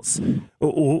polls.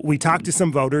 We talked to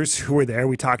some voters who were there.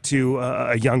 We talked to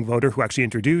a young voter who actually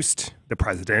introduced the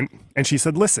president, and she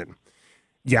said, listen,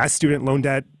 yes, student loan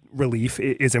debt relief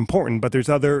is important, but there's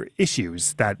other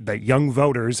issues that young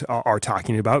voters are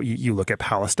talking about. You look at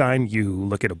Palestine, you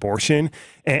look at abortion,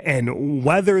 and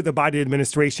whether the Biden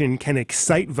administration can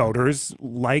excite voters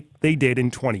like they did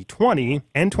in 2020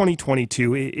 and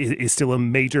 2022 is still a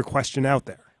major question out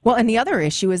there. Well, and the other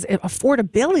issue is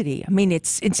affordability. I mean,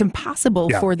 it's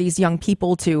impossible for these young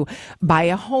people to buy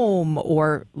a home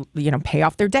or, pay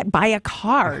off their debt, buy a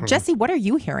car. Jesse, what are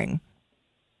you hearing?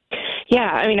 Yeah,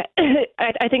 I mean,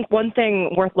 I think one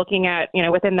thing worth looking at,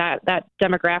 within that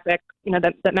demographic,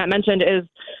 that Matt mentioned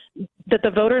is that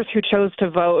the voters who chose to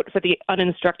vote for the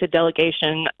uninstructed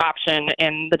delegation option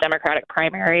in the Democratic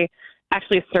primary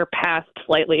actually surpassed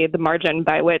slightly the margin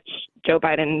by which Joe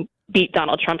Biden beat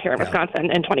Donald Trump here in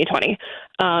Wisconsin in 2020.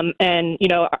 And,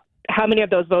 how many of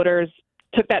those voters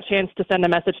took that chance to send a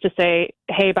message to say,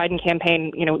 hey, Biden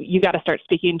campaign, you got to start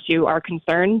speaking to our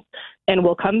concerns and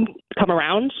we'll come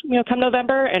around, come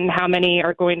November, and how many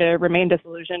are going to remain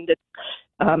disillusioned. It's,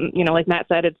 like Matt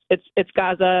said, it's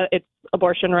Gaza, it's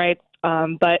abortion rights,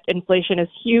 but inflation is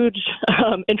huge.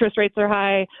 Interest rates are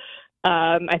high.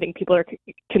 I think people are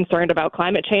concerned about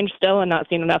climate change still and not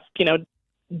seeing enough,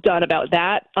 done about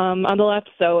that on the left.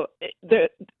 So,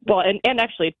 and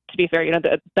actually, to be fair,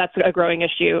 that's a growing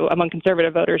issue among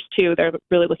conservative voters too. They're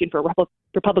really looking for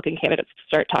Republican candidates to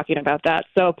start talking about that.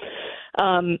 So,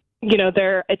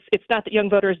 it's not that young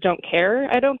voters don't care.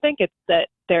 I don't think it's that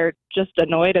they're just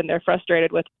annoyed and they're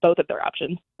frustrated with both of their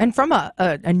options. And from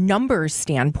a numbers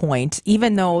standpoint,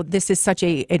 even though this is such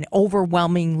an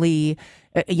overwhelmingly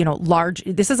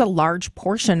this is a large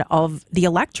portion of the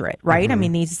electorate, right? I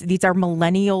mean, these are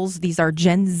millennials, these are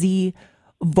Gen Z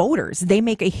voters. They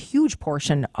make a huge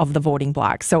portion of the voting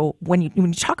bloc. So when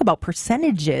you talk about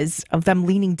percentages of them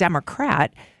leaning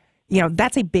Democrat,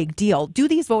 that's a big deal. Do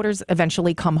these voters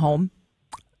eventually come home?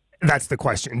 That's the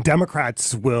question.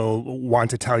 Democrats will want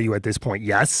to tell you at this point,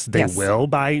 yes, they will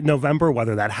by November.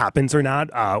 Whether that happens or not,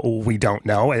 we don't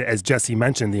know. As Jesse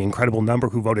mentioned, the incredible number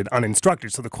who voted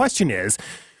uninstructed. So the question is,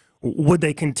 would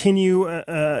they continue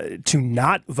to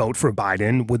not vote for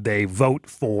Biden? Would they vote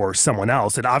for someone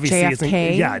else? It obviously isn't.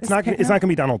 Yeah, it's not going to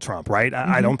be Donald Trump, right?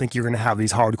 I don't think you're going to have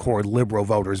these hardcore liberal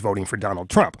voters voting for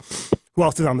Donald Trump. Who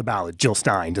else is on the ballot? Jill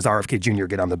Stein. Does RFK Jr.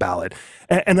 get on the ballot?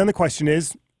 And then the question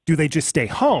is, do they just stay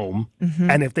home?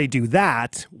 And if they do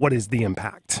that, what is the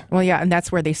impact? Well, yeah, and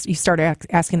that's where you start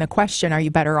asking the question, are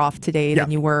you better off today than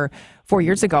you were 4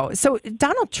 years ago? So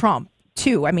Donald Trump,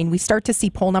 too, I mean, we start to see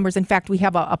poll numbers. In fact, we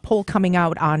have a poll coming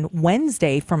out on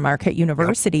Wednesday from Marquette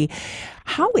University.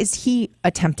 How is he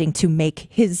attempting to make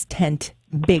his tent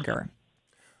bigger?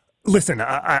 Listen,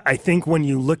 I think when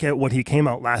you look at what he came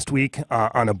out last week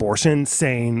on abortion,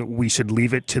 saying we should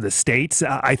leave it to the states,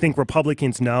 I think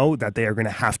Republicans know that they are going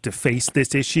to have to face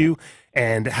this issue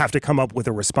and have to come up with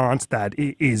a response that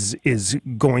is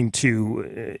going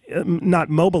to not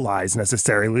mobilize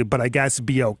necessarily, but I guess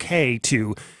be okay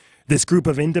to this group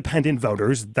of independent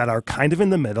voters that are kind of in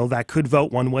the middle that could vote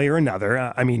one way or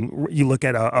another. I mean, you look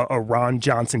at a Ron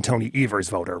Johnson, Tony Evers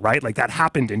voter, right? Like that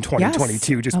happened in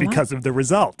 2022 just because of the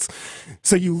results.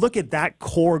 So you look at that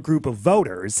core group of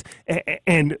voters,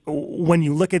 and when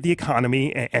you look at the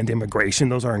economy and immigration,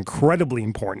 those are incredibly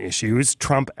important issues.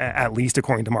 Trump, at least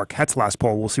according to Marquette's last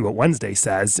poll, we'll see what Wednesday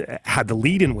says, had the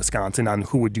lead in Wisconsin on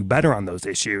who would do better on those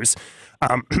issues.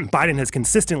 Biden has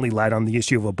consistently led on the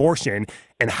issue of abortion,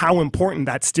 And how important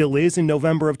that still is in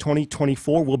November of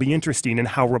 2024 will be interesting, and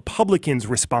how Republicans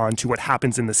respond to what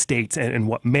happens in the states and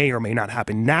what may or may not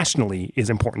happen nationally is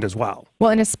important as well.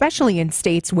 Well, and especially in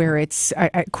states where it's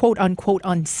quote unquote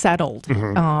unsettled.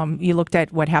 You looked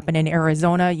at what happened in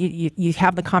Arizona. You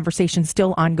have the conversation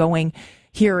still ongoing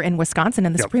here in Wisconsin,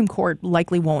 and the Supreme Court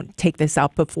likely won't take this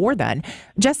up before then.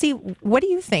 Jesse, what do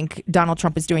you think Donald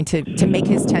Trump is doing to make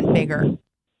his tent bigger?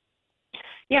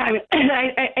 Yeah, I mean,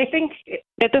 I think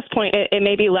at this point it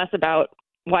may be less about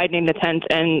widening the tent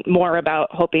and more about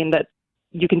hoping that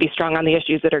you can be strong on the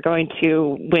issues that are going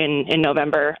to win in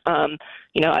November.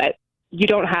 You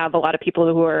don't have a lot of people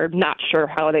who are not sure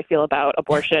how they feel about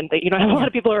abortion. You don't have a lot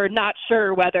of people who are not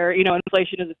sure whether,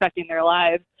 inflation is affecting their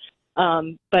lives.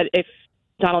 But if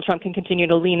Donald Trump can continue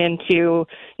to lean into,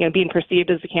 being perceived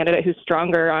as a candidate who's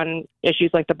stronger on issues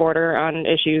like the border, on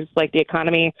issues like the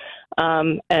econoy,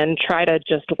 and try to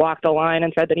just walk the line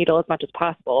and thread the needle as much as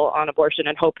possible on abortion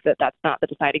and hope that that's not the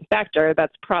deciding factor,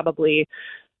 that's probably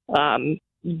going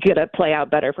to play out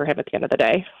better for him at the end of the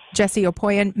day. Jesse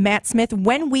Opoyan, Matt Smith,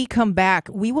 when we come back,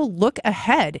 we will look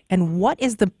ahead and what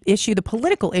is the issue, the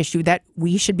political issue that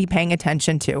we should be paying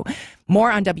attention to.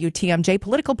 More on WTMJ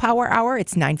Political Power Hour.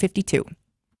 It's 9:52.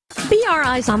 Be our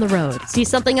eyes on the road. See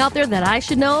something out there that I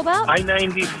should know about?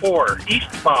 I-94,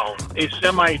 eastbound. A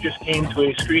semi just came to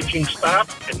a screeching stop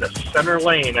in the center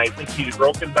lane. I think he's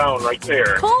broken down right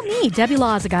there. Call me, Debbie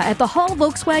Loziga, at the Hall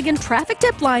Volkswagen Traffic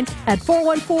Tip Line at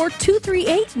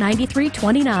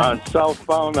 414-238-9329. On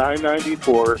southbound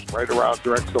I-94, right around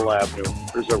Drexel Avenue,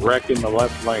 there's a wreck in the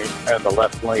left lane, and the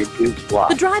left lane is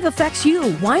blocked. The drive affects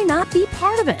you. Why not be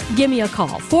part of it? Give me a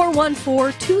call,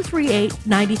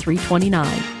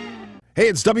 414-238-9329. Hey,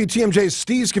 it's WTMJ's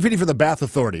Steve Scafidi for the Bath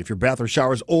Authority. If your bath or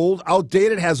shower is old,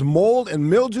 outdated, has mold and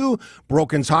mildew,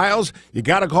 broken tiles, you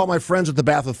got to call my friends at the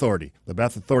Bath Authority. The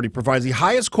Bath Authority provides the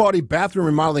highest quality bathroom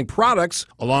remodeling products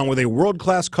along with a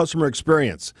world-class customer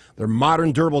experience. Their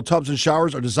modern, durable tubs and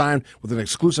showers are designed with an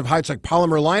exclusive high-tech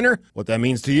polymer liner. What that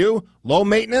means to you, low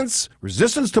maintenance,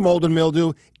 resistance to mold and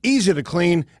mildew, easy to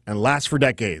clean, and lasts for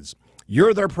decades.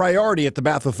 You're their priority at the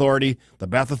Bath Authority.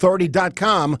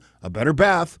 TheBathAuthority.com. A better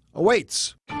bath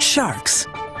awaits. Sharks.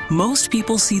 Most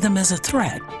people see them as a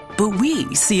threat, but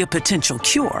we see a potential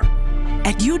cure.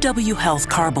 At UW Health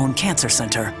Carbone Cancer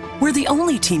Center, we're the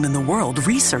only team in the world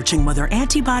researching whether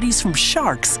antibodies from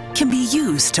sharks can be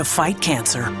used to fight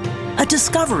cancer. A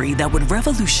discovery that would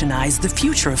revolutionize the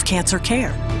future of cancer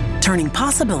care, turning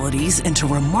possibilities into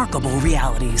remarkable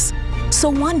realities. So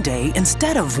one day,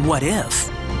 instead of what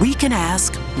if, we can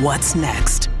ask, what's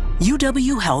next?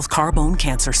 UW Health Carbone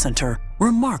Cancer Center.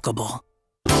 Remarkable.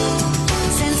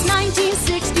 Since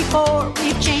 1964,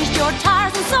 we've changed your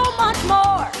tires and so much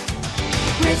more.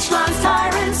 Richland's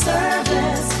Tire and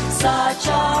Service, such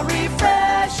a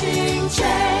refreshing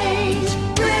change.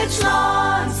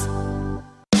 Richland's.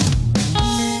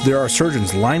 There are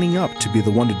surgeons lining up to be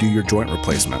the one to do your joint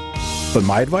replacement. But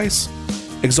my advice?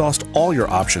 Exhaust all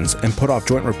your options and put off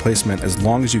joint replacement as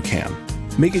long as you can.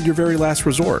 Make it your very last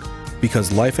resort,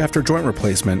 because life after joint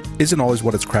replacement isn't always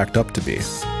what it's cracked up to be.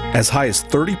 As high as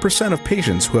 30% of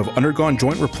patients who have undergone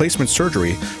joint replacement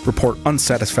surgery report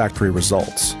unsatisfactory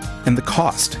results. And the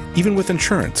cost, even with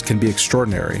insurance, can be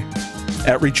extraordinary.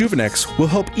 At Rejuvenex, we'll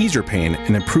help ease your pain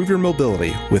and improve your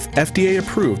mobility with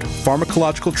FDA-approved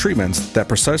pharmacological treatments that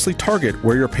precisely target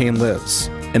where your pain lives.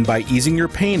 And by easing your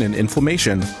pain and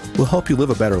inflammation, we'll help you live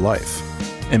a better life.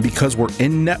 And because we're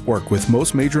in network with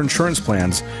most major insurance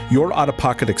plans, your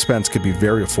out-of-pocket expense could be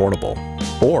very affordable.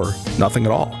 Or nothing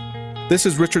at all. This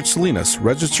is Richard Salinas,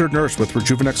 registered nurse with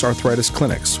Rejuvenex Arthritis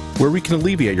Clinics, where we can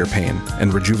alleviate your pain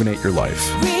and rejuvenate your life.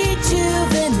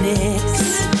 Rejuvenex.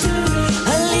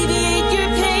 Alleviate your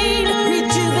pain,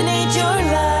 rejuvenate your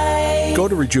life. Go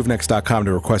to rejuvenex.com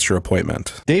to request your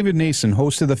appointment. David Nason,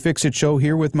 host of the Fix It Show,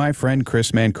 here with my friend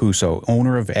Chris Mancuso,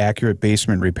 owner of Accurate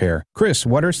Basement Repair. Chris,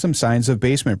 what are some signs of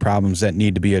basement problems that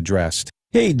need to be addressed?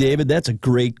 Hey, David, that's a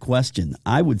great question.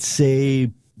 I would say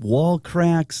wall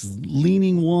cracks,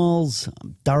 leaning walls,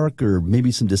 dark or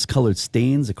maybe some discolored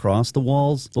stains across the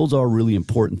walls. Those are really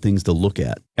important things to look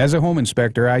at. As a home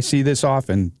inspector, I see this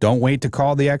often. Don't wait to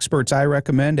call the experts I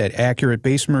recommend at Accurate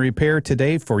Basement Repair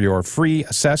today for your free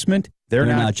assessment. They're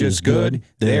not just good,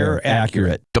 they're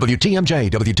accurate.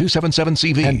 WTMJ,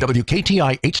 W277CV, and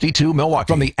WKTI HD2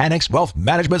 Milwaukee from the Annex Wealth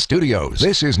Management Studios.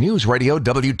 This is News Radio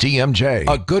WTMJ,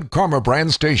 a Good Karma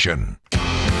brand station.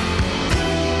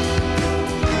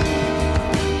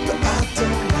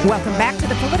 Welcome back to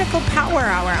the Political Power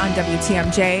Hour on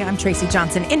WTMJ. I'm Tracy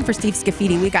Johnson, in for Steve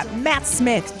Scafidi. We got Matt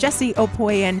Smith, Jesse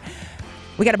Opoyan.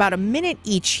 We got about a minute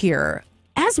each here.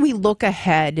 As we look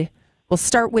ahead, We'll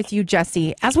start with you,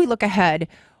 Jesse. As we look ahead,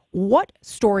 what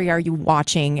story are you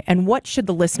watching, and what should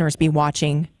the listeners be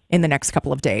watching in the next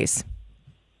couple of days?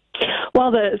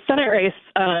 Well, the Senate race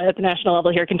at the national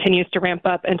level here continues to ramp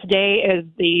up, and today is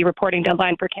the reporting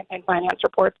deadline for campaign finance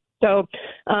reports. So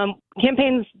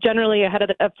campaigns generally ahead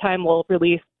of time will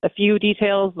release a few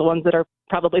details, the ones that are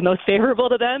probably most favorable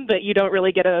to them, but you don't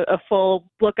really get a full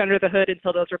look under the hood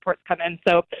until those reports come in.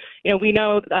 So, we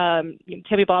know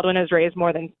Tammy Baldwin has raised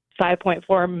more than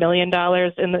 $5.4 million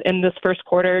in this first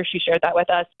quarter. She shared that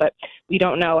with us, but we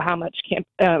don't know how much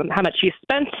she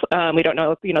spent. We don't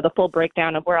know, the full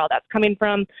breakdown of where all that's coming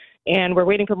from. And we're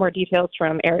waiting for more details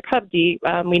from Eric Hubdy.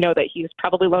 We know that he's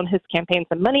probably loaned his campaign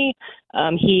some money.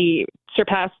 He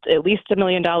surpassed at least $1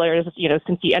 million,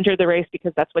 since he entered the race,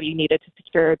 because that's what he needed to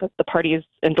secure the party's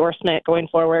endorsement going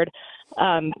forward.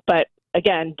 But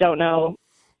again, don't know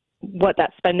what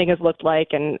that spending has looked like.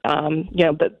 And,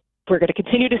 but we're going to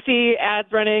continue to see ads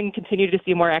running, continue to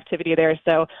see more activity there.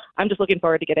 So I'm just looking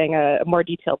forward to getting a more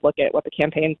detailed look at what the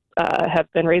campaigns have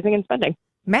been raising and spending.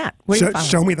 Matt,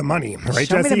 show me the money, right,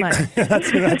 show Jesse? Me the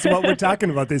money. that's what we're talking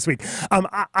about this week.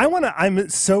 I'm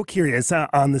so curious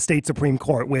on the state Supreme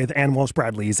Court with Ann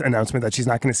Walsh-Bradley's announcement that she's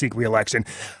not going to seek re-election.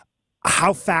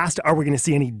 How fast are we going to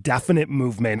see any definite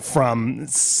movement from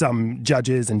some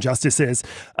judges and justices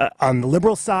on the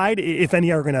liberal side? If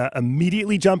any are going to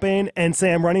immediately jump in and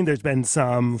say I'm running, there's been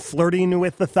some flirting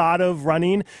with the thought of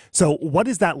running. So what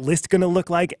is that list going to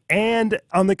look like? And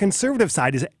on the conservative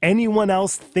side, is anyone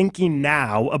else thinking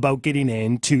now about getting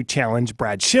in to challenge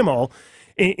Brad Schimmel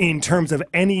in terms of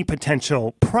any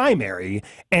potential primary?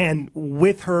 And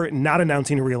with her not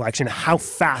announcing a re-election, how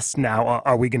fast now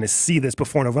are we going to see this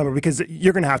before November? Because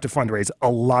you're going to have to fundraise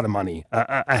a lot of money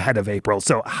ahead of April.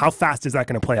 So how fast is that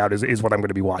going to play out is what I'm going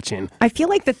to be watching. I feel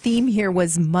like the theme here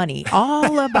was money,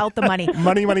 all about the money.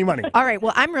 Money. All right.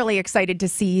 Well, I'm really excited to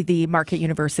see the Marquette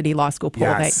University Law School poll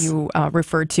that you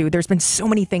referred to. There's been so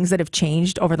many things that have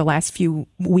changed over the last few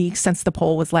weeks since the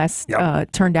poll was last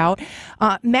turned out.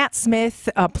 Matt Smith,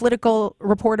 a political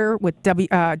reporter with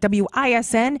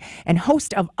WISN and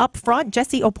host of Upfront,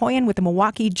 Jesse Opoyan with the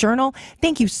Milwaukee Journal.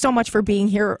 Thank you so much for being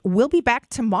here. We'll be back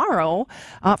tomorrow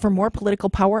for more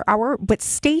Political Power Hour, but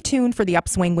stay tuned for the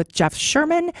Upswing with Jeff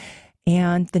Sherman,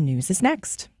 and the news is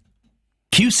next.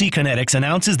 QC Kinetics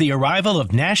announces the arrival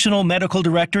of National Medical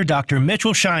Director Dr.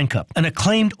 Mitchell Scheinkup, an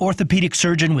acclaimed orthopedic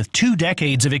surgeon with 2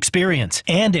 decades of experience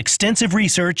and extensive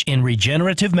research in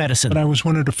regenerative medicine. But I was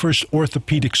one of the first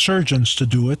orthopedic surgeons to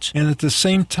do it, and at the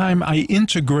same time I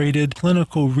integrated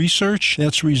clinical research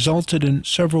that's resulted in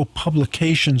several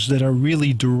publications that are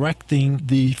really directing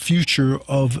the future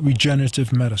of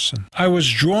regenerative medicine. I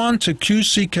was drawn to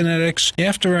QC Kinetics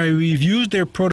after I reviewed their protocol